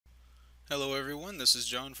Hello everyone, this is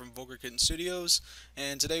John from Vulgar Kitten Studios,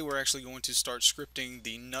 and today we're actually going to start scripting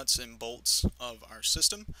the nuts and bolts of our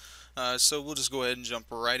system. So we'll just go ahead and jump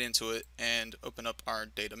right into it and open up our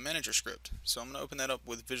data manager script. So I'm going to open that up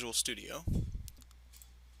with Visual Studio,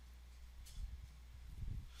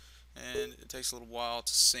 and it takes a little while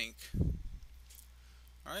to sync.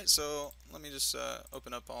 Alright, so let me just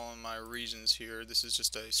open up all of my regions here. This is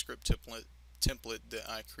just a script template that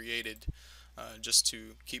I created just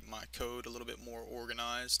to keep my code a little bit more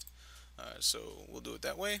organized. So we'll do it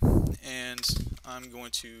that way, and I'm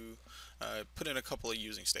going to put in a couple of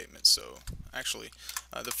using statements. So actually,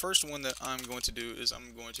 the first one that I'm going to do is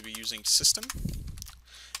I'm going to be using system,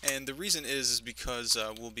 and the reason is because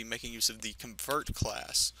we'll be making use of the convert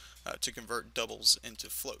class to convert doubles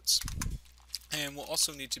into floats. And we'll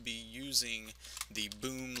also need to be using the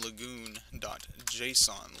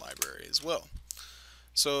boomlagoon.json library as well.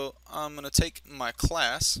 So I'm going to take my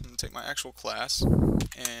class, I'm going to take my actual class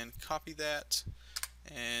and copy that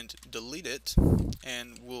and delete it,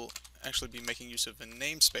 and we'll actually be making use of a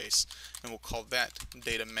namespace, and we'll call that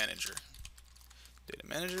data manager. Data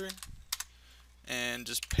manager, and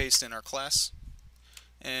just paste in our class,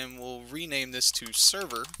 and we'll rename this to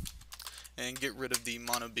server and get rid of the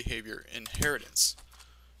mono behavior inheritance.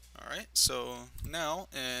 Alright, so now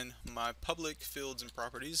in my public fields and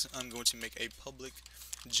properties, I'm going to make a public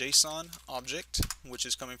JSON object, which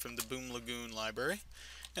is coming from the Boom Lagoon library,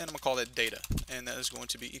 and I'm going to call that data, and that is going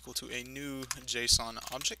to be equal to a new JSON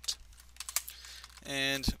object.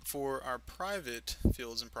 And for our private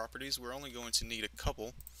fields and properties, we're only going to need a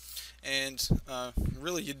couple, and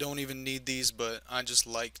really you don't even need these, but I just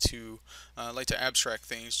like to abstract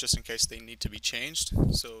things just in case they need to be changed.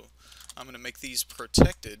 So I'm going to make these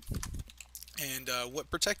protected, and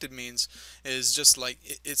what protected means is just like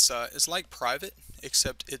it's like private,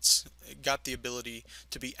 except it's got the ability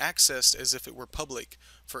to be accessed as if it were public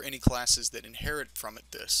for any classes that inherit from it.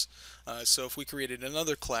 So if we created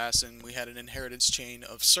another class and we had an inheritance chain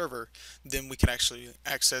of server, then we can actually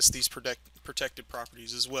access these protected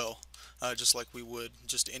properties as well, just like we would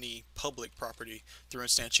just any public property through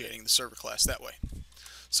instantiating the server class that way.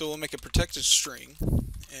 So we'll make a protected string,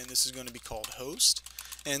 and this is going to be called host,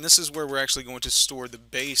 and this is where we're actually going to store the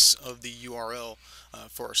base of the URL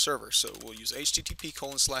for our server. So we'll use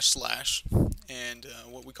http:// and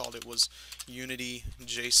what we called it was unity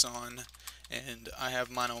JSON, and I have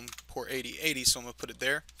mine on port 8080, so I'm going to put it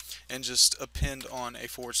there and just append on a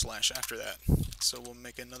 / after that. So we'll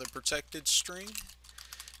make another protected string,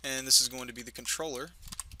 and this is going to be the controller,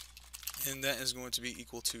 and that is going to be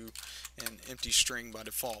equal to an empty string by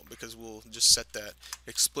default because we'll just set that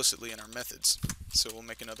explicitly in our methods. So we'll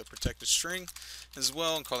make another protected string as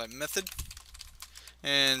well and call that method,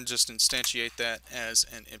 and just instantiate that as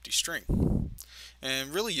an empty string.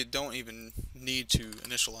 And really you don't even need to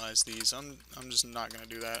initialize these. I'm just not going to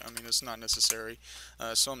do that. I mean, it's not necessary,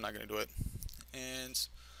 so I'm not going to do it. And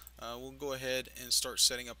we'll go ahead and start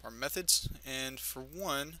setting up our methods, and for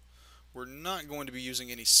one, we're not going to be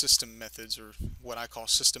using any system methods, or what I call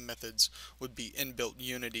system methods would be inbuilt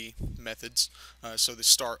Unity methods. So the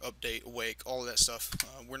start, update, awake, all of that stuff.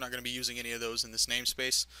 We're not going to be using any of those in this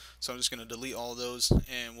namespace. So I'm just going to delete all of those,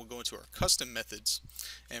 and we'll go into our custom methods.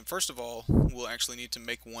 And first of all, we'll actually need to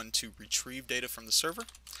make one to retrieve data from the server.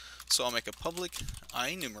 So I'll make a public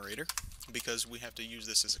enumerator because we have to use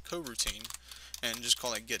this as a coroutine, and just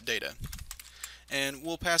call it getData. And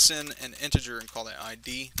we'll pass in an integer and call that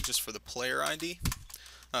ID just for the player ID.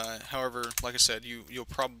 However, like I said, you'll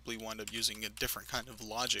probably wind up using a different kind of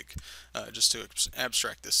logic just to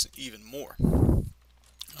abstract this even more.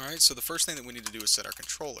 Alright, so the first thing that we need to do is set our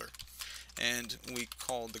controller. And we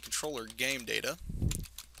call the controller game data,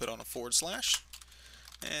 put on a /,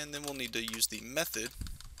 and then we'll need to use the method,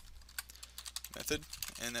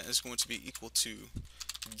 and that is going to be equal to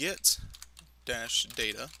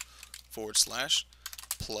get-data /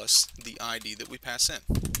 plus the ID that we pass in.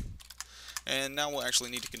 And now we'll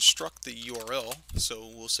actually need to construct the URL, so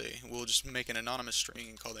we'll just make an anonymous string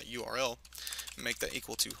and call that URL, and make that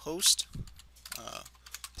equal to host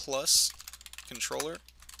plus controller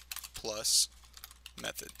plus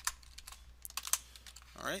method.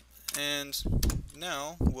 Alright, and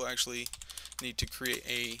now we'll actually need to create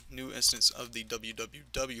a new instance of the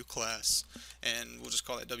www class, and we'll just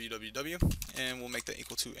call it www, and we'll make that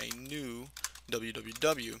equal to a new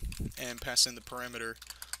www and pass in the parameter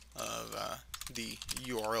of the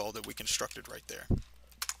URL that we constructed right there.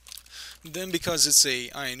 Then, because it's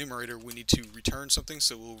a enumerator, we need to return something,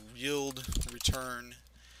 so we'll yield return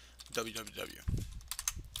www.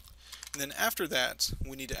 And then after that,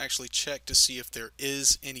 we need to actually check to see if there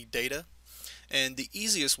is any data. And the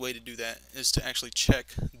easiest way to do that is to actually check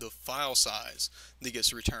the file size that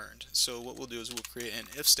gets returned. So what we'll do is we'll create an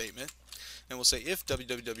if statement, and we'll say if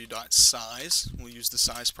www.size, we'll use the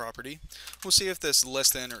size property, we'll see if that's less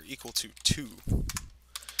than or equal to 2.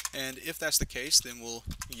 And if that's the case, then we'll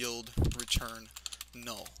yield return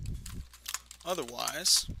null.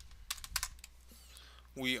 Otherwise,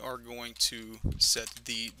 we are going to set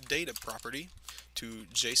the data property to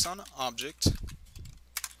JSON object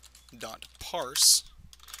dot parse,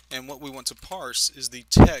 and what we want to parse is the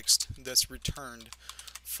text that's returned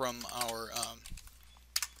from our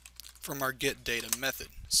get data method.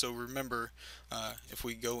 So remember, if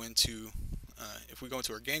we go into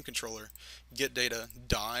our game controller, get data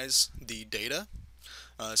dies the data.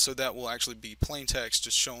 So that will actually be plain text,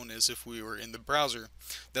 just shown as if we were in the browser.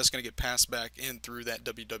 That's going to get passed back in through that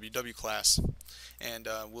www class, and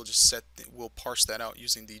we'll parse that out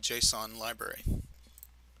using the JSON library.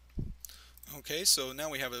 Okay, so now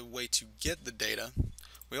we have a way to get the data.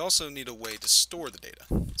 We also need a way to store the data.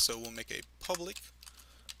 So we'll make a public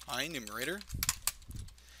IEnumerator,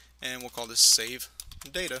 and we'll call this save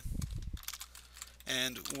data,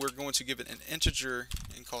 and we're going to give it an integer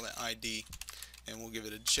and call that ID, and we'll give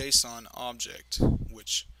it a JSON object,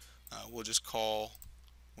 which we'll just call,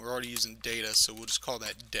 we're already using data, so we'll just call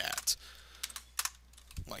that dat,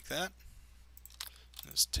 like that.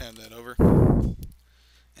 Let's tab that over.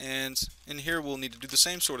 And in here we'll need to do the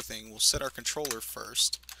same sort of thing. We'll set our controller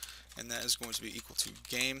first, and that is going to be equal to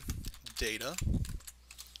game data,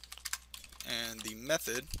 and the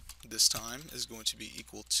method this time is going to be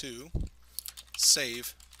equal to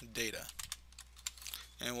save data,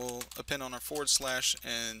 and we'll append on our /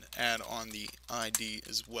 and add on the ID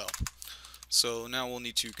as well. So now we'll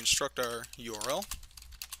need to construct our URL,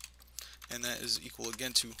 and that is equal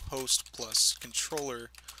again to host plus controller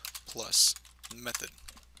plus method.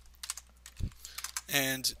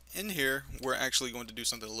 And in here we're actually going to do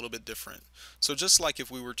something a little bit different. So just like if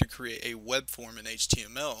we were to create a web form in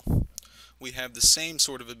HTML, we have the same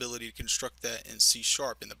sort of ability to construct that in C#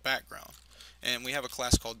 in the background. And we have a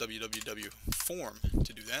class called www.form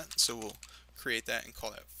to do that. So we'll create that and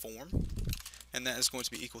call that form, and that is going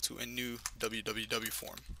to be equal to a new www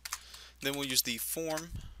form. Then we'll use the form.add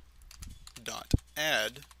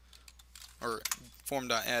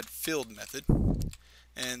field method,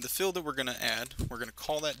 and the field that we're going to add, we're going to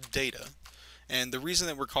call that data. And the reason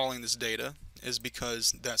that we're calling this data is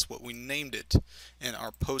because that's what we named it in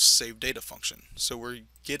our post save data function. So we're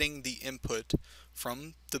getting the input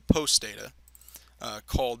from the post data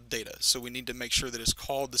called data. So we need to make sure that it's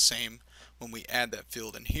called the same when we add that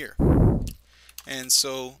field in here. And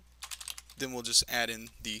so then we'll just add in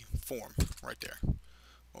the form right there.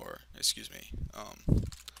 Or, excuse me,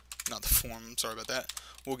 not the form, I'm sorry about that.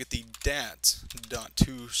 We'll get the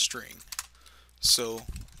dat.toString. So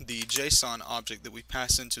the JSON object that we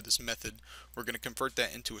pass into this method, we're going to convert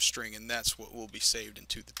that into a string, and that's what will be saved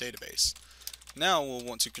into the database. Now we'll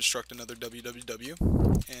want to construct another www,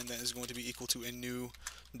 and that is going to be equal to a new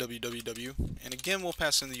www, and again we'll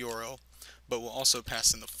pass in the URL, but we'll also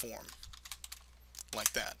pass in the form,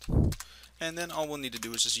 like that. And then all we'll need to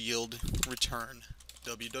do is just yield return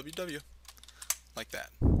www, like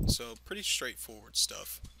that. So pretty straightforward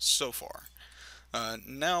stuff so far.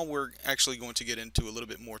 Now we're actually going to get into a little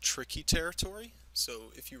bit more tricky territory.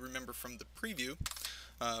 So if you remember from the preview,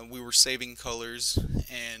 we were saving colors,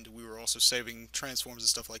 and we were also saving transforms and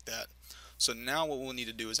stuff like that. So now what we'll need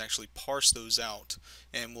to do is actually parse those out,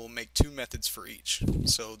 and we'll make two methods for each.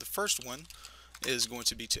 So the first one is going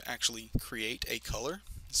to be to actually create a color.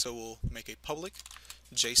 So we'll make a public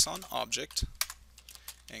JSON object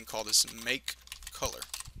and call this make color.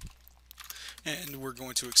 And we're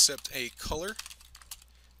going to accept a color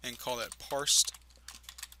and call that parsed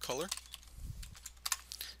color.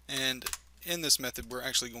 And in this method we're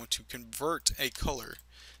actually going to convert a color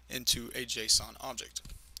into a JSON object.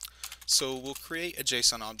 So we'll create a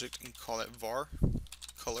JSON object and call that var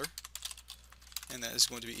color, and that is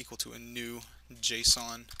going to be equal to a new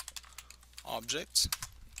JSON object.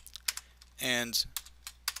 And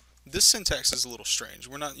this syntax is a little strange.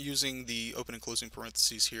 We're not using the open and closing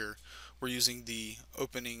parentheses here. We're using the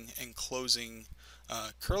opening and closing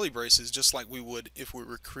curly braces, just like we would if we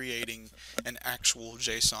were creating an actual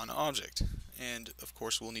JSON object. And of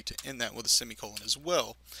course we'll need to end that with a semicolon as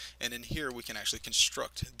well, and in here we can actually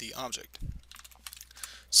construct the object.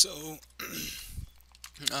 So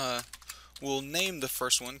we'll name the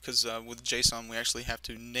first one, because with JSON we actually have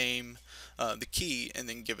to name the key and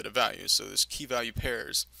then give it a value. So there's key value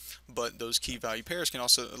pairs, but those key value pairs can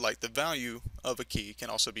also, like the value of a key, can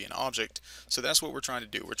also be an object. So that's what we're trying to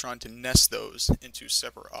do. We're trying to nest those into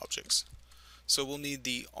separate objects. So we'll need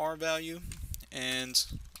the R value, and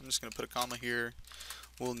I'm just going to put a comma here.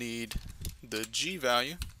 We'll need the G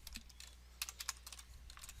value,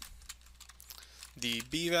 the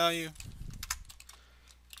B value,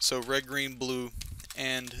 so red, green, blue,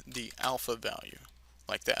 and the alpha value,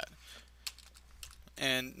 like that.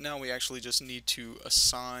 And now we actually just need to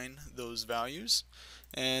assign those values,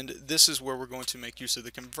 and this is where we're going to make use of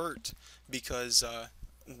the convert, because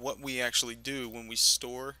what we actually do when we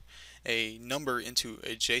store a number into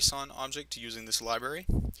a JSON object using this library,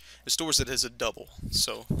 it stores it as a double.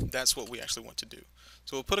 So that's what we actually want to do.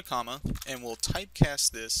 So we'll put a comma, and we'll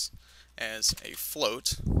typecast this as a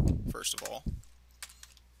float first of all,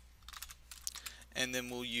 and then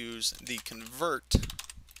we'll use the convert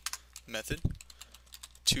method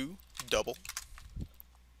to double,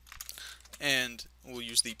 and we'll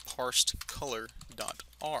use the parsed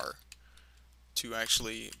color.r to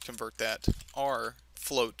actually convert that R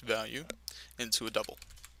float value into a double.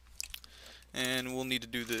 And we'll need to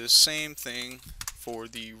do the same thing for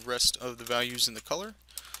the rest of the values in the color.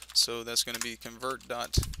 So that's going to be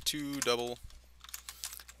convert.toDouble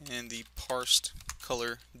and the parsed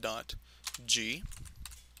color.g.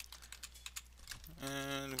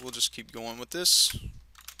 And we'll just keep going with this.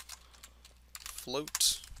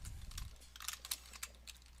 Float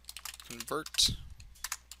convert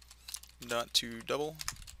dot to double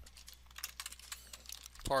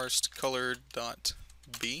parsed color dot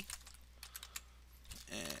b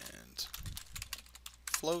and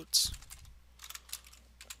float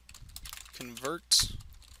convert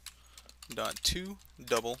dot to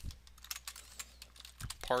double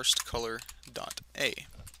parsed color dot a.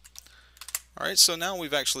 Alright, so now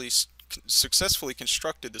we've actually successfully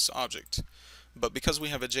constructed this object, but because we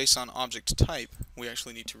have a JSON object type, we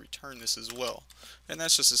actually need to return this as well, and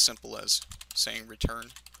that's just as simple as saying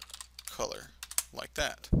return color, like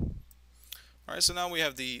that. Alright, so now we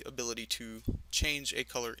have the ability to change a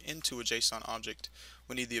color into a JSON object.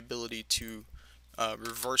 We need the ability to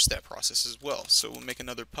reverse that process as well. So we'll make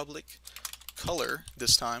another public color.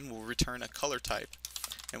 This time we'll return a color type,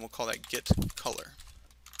 and we'll call that getColor.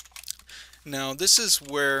 Now this is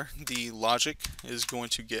where the logic is going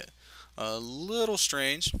to get a little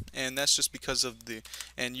strange, and that's just because of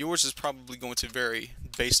and yours is probably going to vary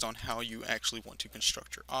based on how you actually want to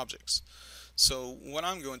construct your objects. So what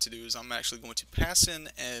I'm going to do is I'm actually going to pass in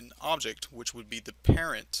an object which would be the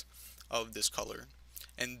parent of this color,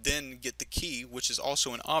 and then get the key, which is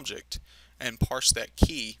also an object, and parse that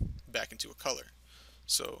key back into a color.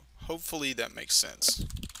 So hopefully that makes sense.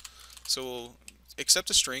 So we'll accept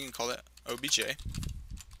a string and call that obj,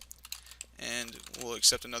 and we'll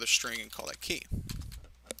accept another string and call that key.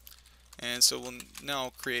 And so we'll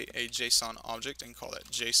now create a JSON object and call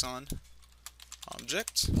that JSON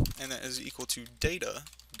object, and that is equal to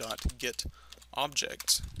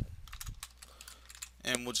data.getObject,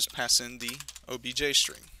 and we'll just pass in the obj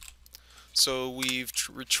string. So we've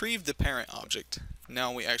retrieved the parent object.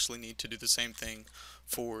 Now we actually need to do the same thing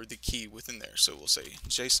for the key within there. So we'll say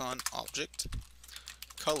JSON object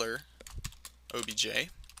color obj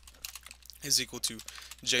is equal to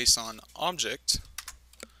JSON object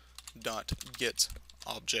dot get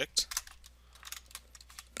object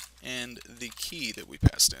and the key that we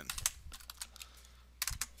passed in.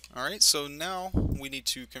 Alright, so now we need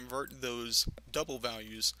to convert those double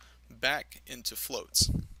values back into floats.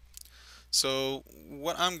 So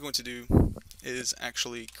what I'm going to do is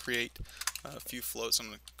actually create a few floats. I'm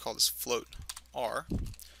going to call this float R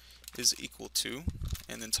is equal to,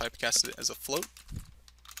 and then typecast it as a float,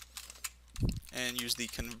 and use the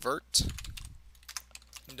convert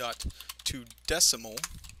dot to decimal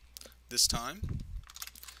this time,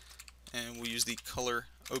 and we'll use the color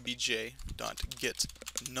obj dot get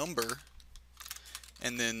number,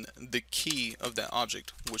 and then the key of that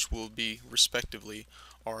object, which will be respectively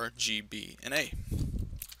R, G, B, and A.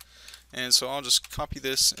 And so I'll just copy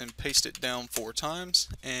this and paste it down 4 times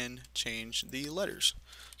and change the letters.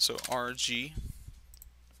 So R, G,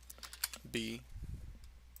 B,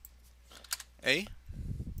 A,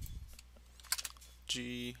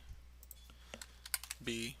 G,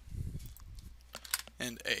 B,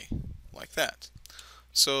 and A, like that.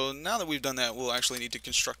 So now that we've done that, we'll actually need to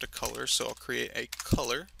construct a color. So I'll create a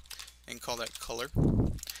color and call that color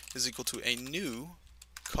is equal to a new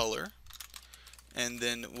color, and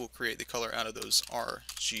then we'll create the color out of those R,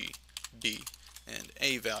 G, B, and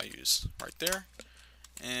A values right there,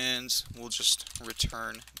 and we'll just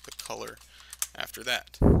return the color after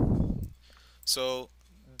that. So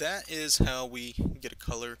that is how we get a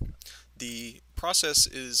color. The process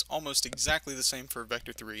is almost exactly the same for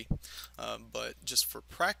vector 3, but just for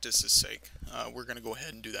practice's sake, we're going to go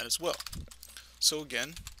ahead and do that as well. So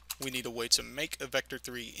again, we need a way to make a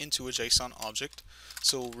vector3 into a JSON object.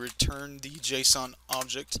 So we'll return the JSON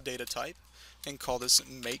object data type and call this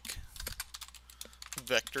make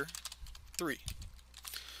vector3.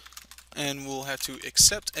 And we'll have to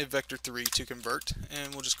accept a vector3 to convert,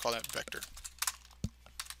 and we'll just call that vector.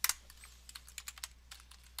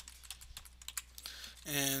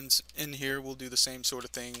 And in here we'll do the same sort of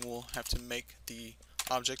thing. We'll have to make the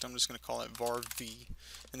object. I'm just going to call it var v,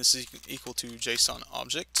 and this is equal to JSON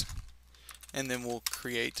object, and then we'll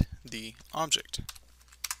create the object.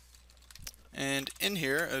 And in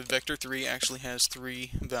here, a vector3 actually has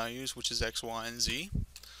three values, which is x, y, and z.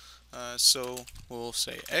 So we'll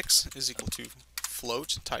say x is equal to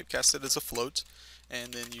float, typecast it as a float,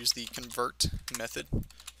 and then use the convert method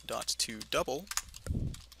dot to double,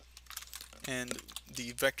 and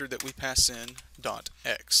the vector that we pass in dot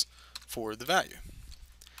x for the value.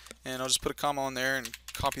 And I'll just put a comma on there and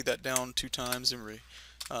copy that down 2 times and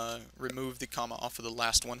remove the comma off of the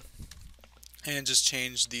last one, and just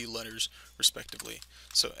change the letters respectively.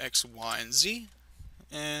 So x, y, and z,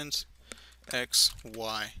 and x,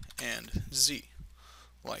 y, and z,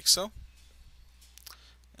 like so.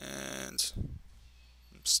 And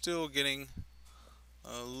I'm still getting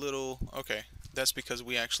a little, okay, that's because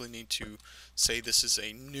we actually need to say this is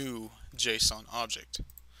a new JSON object.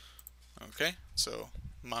 Okay, so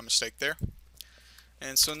my mistake there.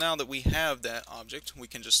 And so now that we have that object, we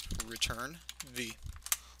can just return v,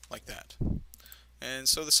 like that. And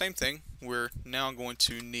so the same thing, we're now going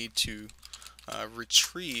to need to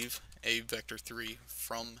retrieve a vector3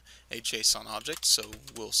 from a JSON object. So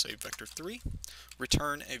we'll say vector3,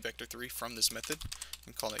 return a vector3 from this method,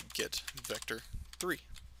 and call it get vector3.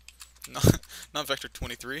 Not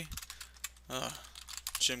vector23.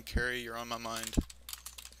 Jim Carrey, you're on my mind.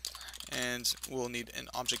 And we'll need an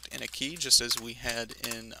object and a key, just as we had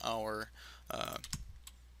in our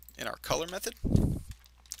color method.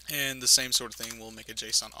 And the same sort of thing, we'll make a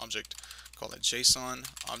JSON object, call it JSON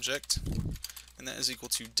object, and that is equal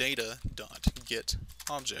to data dot get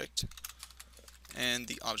object, and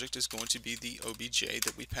the object is going to be the obj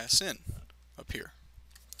that we pass in up here.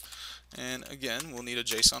 And again, we'll need a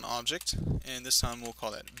JSON object, and this time we'll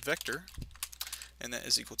call that vector, and that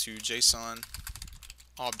is equal to JSON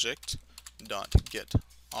object dot get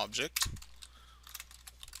object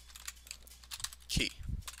key.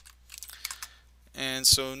 And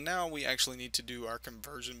so now we actually need to do our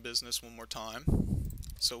conversion business one more time.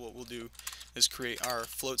 So what we'll do is create our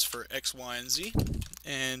floats for x, y, and z,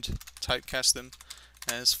 and typecast them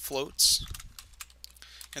as floats,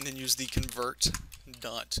 and then use the convert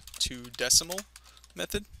dot to decimal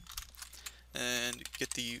method, and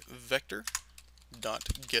get the vector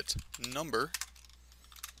dot get number,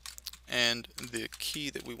 and the key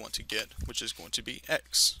that we want to get, which is going to be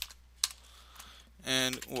x.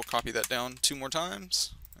 And we'll copy that down 2 more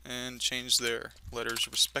times and change their letters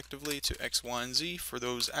respectively to x, y, and z for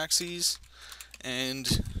those axes,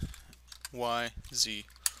 and y, z,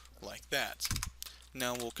 like that.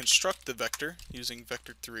 Now we'll construct the vector using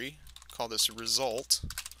vector3, call this result,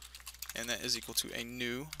 and that is equal to a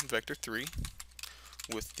new vector3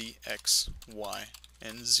 with the x, y,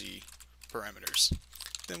 and z parameters.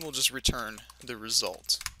 Then we'll just return the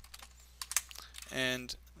result.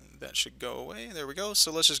 And that should go away. There we go.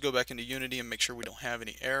 So let's just go back into Unity and make sure we don't have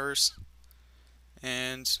any errors.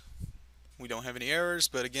 And we don't have any errors,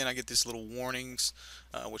 but again I get these little warnings,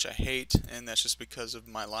 which I hate, and that's just because of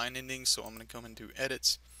my line endings. So I'm going to come into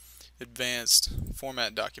Edit, Advanced,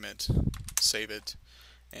 Format Document, save it,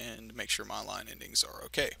 and make sure my line endings are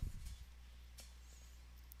okay.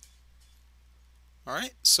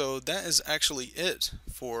 Alright, so that is actually it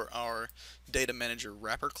for our Data Manager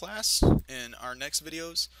Wrapper class. In our next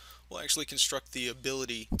videos, we'll actually construct the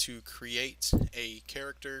ability to create a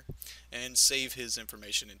character and save his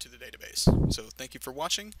information into the database. So thank you for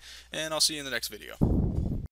watching, and I'll see you in the next video.